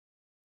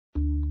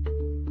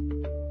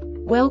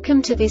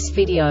Welcome to this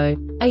video.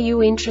 Are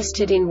you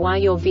interested in why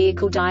your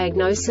vehicle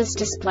diagnosis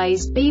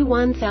displays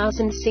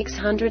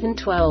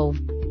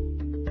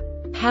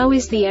B1612? How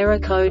is the error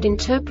code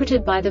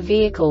interpreted by the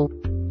vehicle?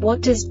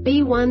 What does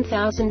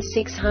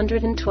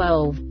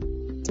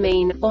B1612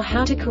 mean, or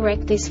how to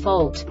correct this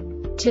fault?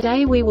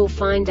 Today we will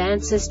find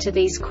answers to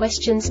these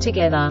questions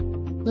together.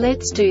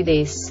 Let's do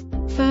this.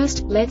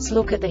 First, let's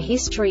look at the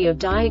history of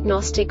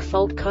diagnostic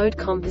fault code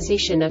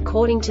composition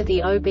according to the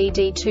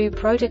OBD2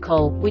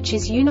 protocol, which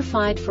is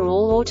unified for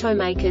all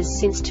automakers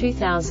since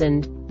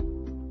 2000.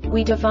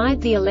 We divide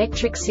the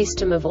electric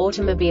system of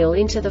automobile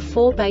into the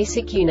four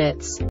basic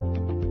units: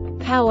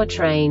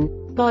 powertrain,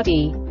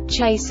 body,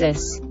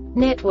 chassis,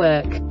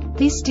 network.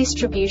 This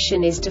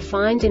distribution is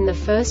defined in the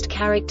first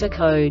character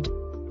code.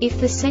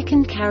 If the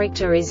second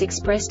character is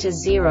expressed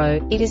as 0,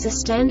 it is a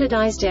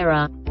standardized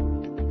error.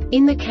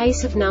 In the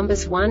case of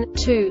numbers 1,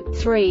 2,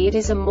 3, it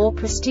is a more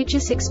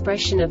prestigious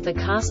expression of the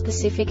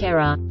car-specific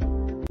error.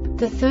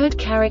 The third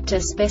character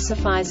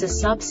specifies a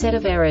subset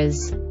of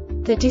errors.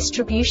 The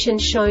distribution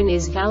shown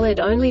is valid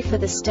only for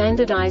the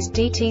standardized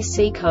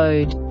DTC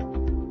code.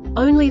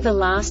 Only the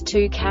last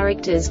two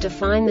characters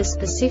define the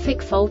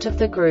specific fault of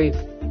the group.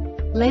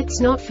 Let's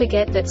not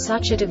forget that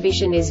such a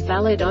division is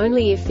valid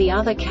only if the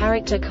other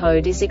character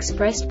code is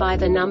expressed by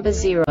the number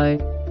 0.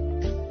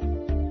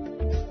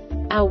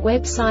 Our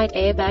website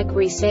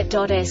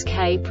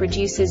airbagreset.sk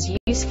produces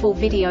useful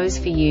videos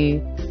for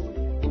you.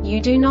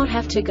 You do not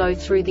have to go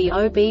through the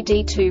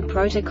OBD2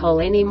 protocol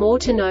anymore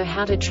to know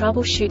how to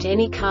troubleshoot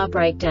any car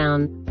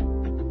breakdown.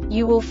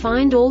 You will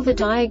find all the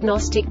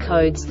diagnostic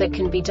codes that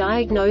can be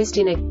diagnosed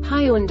in a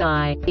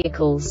Hyundai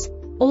vehicles.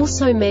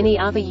 Also many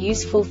other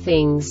useful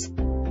things.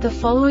 The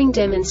following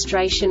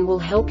demonstration will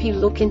help you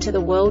look into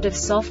the world of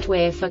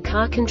software for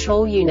car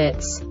control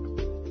units.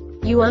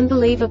 You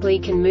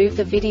unbelievably can move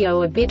the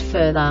video a bit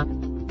further.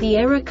 The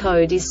error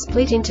code is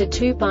split into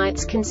 2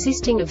 bytes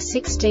consisting of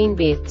 16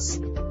 bits.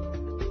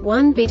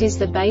 1 bit is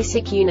the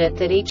basic unit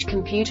that each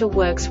computer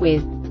works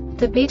with.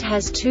 The bit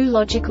has 2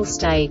 logical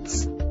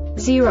states: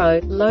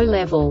 0, low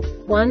level,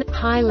 1,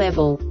 high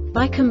level.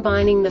 By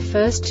combining the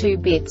first 2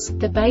 bits,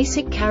 the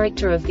basic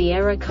character of the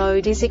error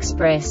code is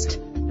expressed.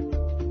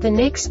 The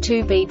next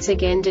 2 beats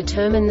again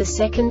determine the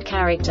second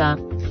character.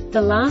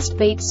 The last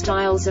beat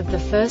styles of the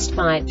first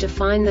byte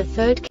define the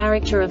third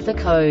character of the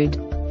code.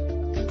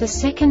 The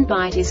second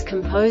byte is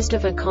composed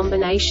of a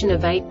combination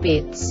of 8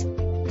 bits.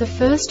 The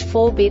first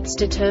 4 bits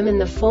determine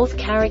the fourth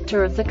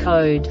character of the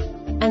code.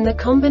 And the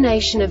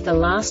combination of the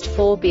last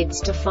 4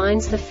 bits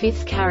defines the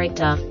fifth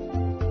character.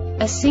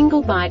 A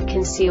single byte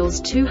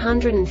conceals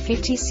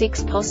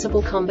 256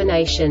 possible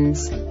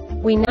combinations.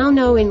 We now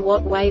know in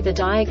what way the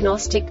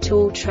diagnostic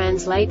tool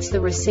translates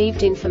the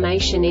received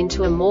information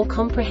into a more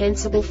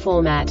comprehensible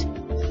format.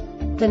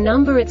 The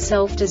number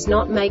itself does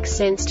not make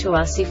sense to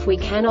us if we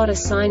cannot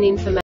assign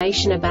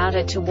information about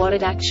it to what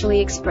it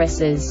actually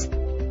expresses.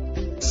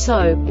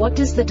 So, what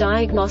does the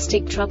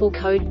Diagnostic Trouble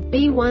Code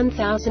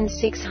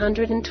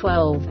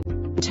B1612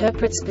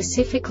 interpret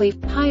specifically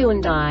for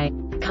Hyundai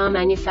car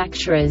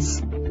manufacturers?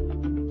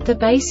 The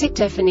basic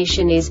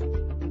definition is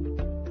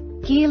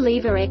gear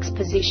lever X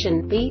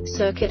position, B,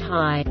 circuit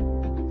high.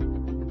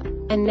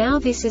 And now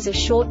this is a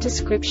short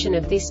description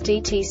of this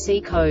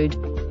DTC code.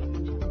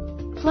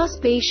 Plus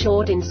B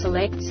short in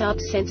select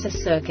sub-sensor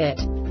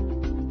circuit.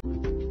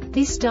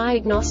 This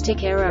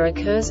diagnostic error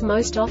occurs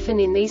most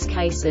often in these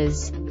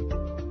cases: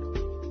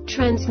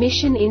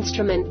 transmission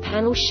instrument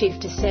panel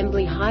shift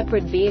assembly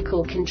hybrid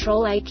vehicle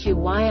control ECU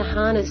wire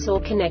harness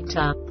or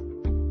connector.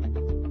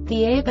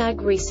 The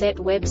Airbag Reset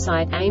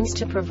website aims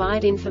to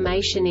provide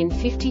information in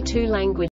 52 languages.